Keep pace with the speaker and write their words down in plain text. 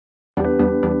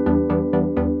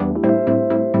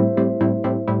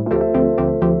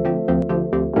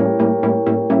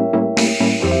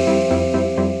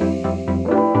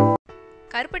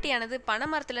கருப்பட்டியானது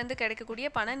பனைமரத்திலிருந்து கிடைக்கக்கூடிய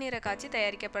பனநீரை காய்ச்சி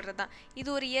தயாரிக்கப்படுறதுதான். இது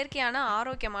ஒரு இயற்கையான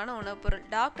ஆரோக்கியமான உணவுப் பொருள்.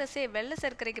 டாக்டர்ஸே வெள்ளை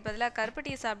சர்க்கரைக்கு பதிலாக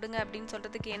கருப்பட்டியை சாப்பிடுங்க அப்படின்னு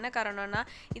சொல்றதுக்கு என்ன காரணம்னா,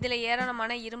 இதுல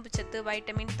ஏராளமான இரும்பு சத்து,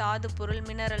 வைட்டமின், தாது பொருள்,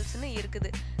 மினரல்ஸ்னு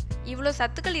இருக்குது. இவ்வளோ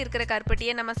சத்துக்கள் இருக்கிற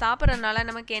கருப்பட்டியை நம்ம சாப்பிட்றதுனால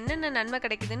நமக்கு என்னென்ன நன்மை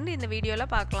கிடைக்குதுன்னு இந்த வீடியோல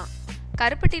பார்க்கலாம்.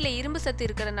 கருப்பட்டியில இரும்பு சத்து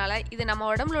இருக்கிறதுனால இது நம்ம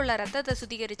உடம்புல உள்ள ரத்தத்தை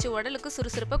சுத்திகரிச்சு உடலுக்கு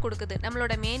சுறுசுறுப்பை கொடுக்குது.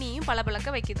 நம்மளோட மேனியும்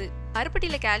பளபளக்க வைக்குது.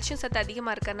 கருப்பட்டியில கால்சியம் சத்து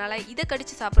அதிகமா இருக்கறனால இதை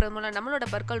கடிச்சு சாப்பிட்றது மூலம் நம்மளோட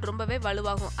பற்கள் ரொம்பவே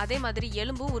வலுவாகும். அதே மாதிரி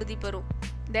எலும்பும் உறுதி பெறும்.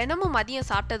 தினமும் மதியம்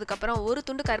சாப்பிட்டதுக்கு அப்புறம் ஒரு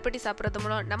துண்டு கருப்பட்டி சாப்பிட்றது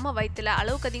மூலம் நம்ம வயிற்றுல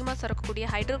அளவுக்கு அதிகமாக சுரக்கக்கூடிய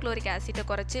ஹைட்ரோக்ளோரிக் ஆசிட்டை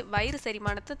குறைச்சி வயிறு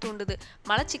செரிமானத்தை தூண்டுது.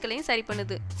 மலச்சிக்கலையும் சரி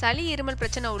பண்ணுது. சளி இருமல்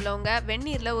பிரச்சனை உள்ளவங்க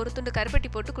வெந்நீர்ல ஒரு துண்டு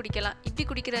கருப்பட்டி போட்டு குடிக்கலாம். இப்படி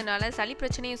குடிக்கிறதுனால சளி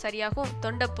பிரச்சனையும் சரியாகும்.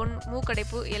 தொண்டைப்புண்,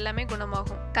 மூக்கடைப்பு எல்லாமே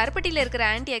குணமாகும். கருப்பட்டியில இருக்கிற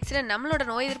ஆன்டிஆக்சிடன்ட் நம்மளோட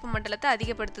நோய் எதிர்ப்பு மண்டலத்தை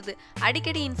அதிகப்படுத்துது.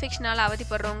 அடிக்கடி இன்ஃபெக்ஷனால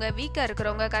அவதிப்படுறவங்க, வீக்கா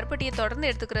இருக்கிறவங்க கருப்பட்டியை தொடர்ந்து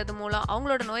எடுத்துக்கிறது மூலம்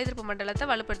அவங்களோட நோய் எதிர்ப்பு மண்டலத்தை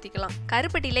வலுப்படுத்திக்கலாம்.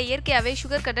 கருப்பட்டியில இயற்கையாவே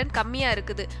சுகர் கண்டென்ட் கம்மியா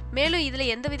இருக்குது. மேலும்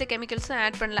இதுல எந்தவித கெமிக்கல்ஸும்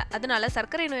ஆட் பண்ணல. அதனால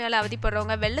சர்க்கரை நோயால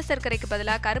அவதிப்படுறவங்க வெள்ளை சர்க்கரைக்கு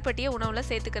பதிலாக கருப்பட்டியை உணவுல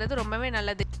சேர்த்துக்கிறது ரொம்பவே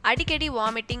நல்லது. அடிக்கடி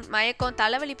வாமிட்டிங், மயக்கம்,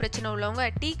 தலைவலி பிரச்சனை உள்ளவங்க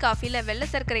டீ, காஃபில வெள்ளை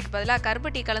சர்க்கரைக்கு பதிலாக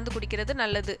கருப்பட்டி கலந்து குடிக்கிறது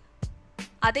நல்லது.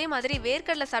 அதே மாதிரி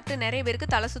வேர்க்கடலை சாப்பிட்டு நிறைய பேருக்கு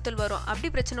தலை சுத்தல் வரும். அப்படி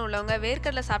பிரச்சனை உள்ளவங்க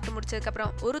வேர்க்கடலை சாப்பிட்டு முடிச்சதுக்கு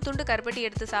அப்புறம் ஒரு துண்டு கருப்பட்டி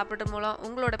எடுத்து சாப்பிடுறது மூலம்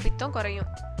உங்களோட பித்தம் குறையும்.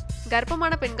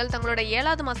 கர்ப்பமான பெண்கள் தங்களோட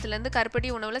 7வது மாசத்துலேருந்து கருப்பட்டி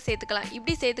உணவுல சேர்த்துக்கலாம்.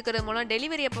 இப்படி சேர்த்துக்கிறது மூலம்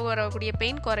டெலிவரி அப்போ வரக்கூடிய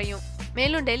பெயின் குறையும்.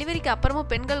 மேலும் டெலிவரிக்கு அப்புறமும்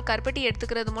பெண்கள் கருப்பட்டி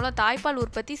எடுத்துக்கிறது மூலம் தாய்ப்பால்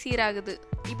உற்பத்தி சீராகுது.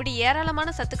 இப்படி ஏராளமான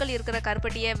சத்துக்கள் இருக்கிற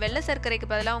கருப்பட்டியை வெள்ளை சர்க்கரைக்கு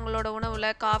பதிலாக உங்களோட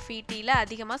உணவுல காஃபி, டீல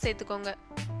அதிகமாக சேர்த்துக்கோங்க.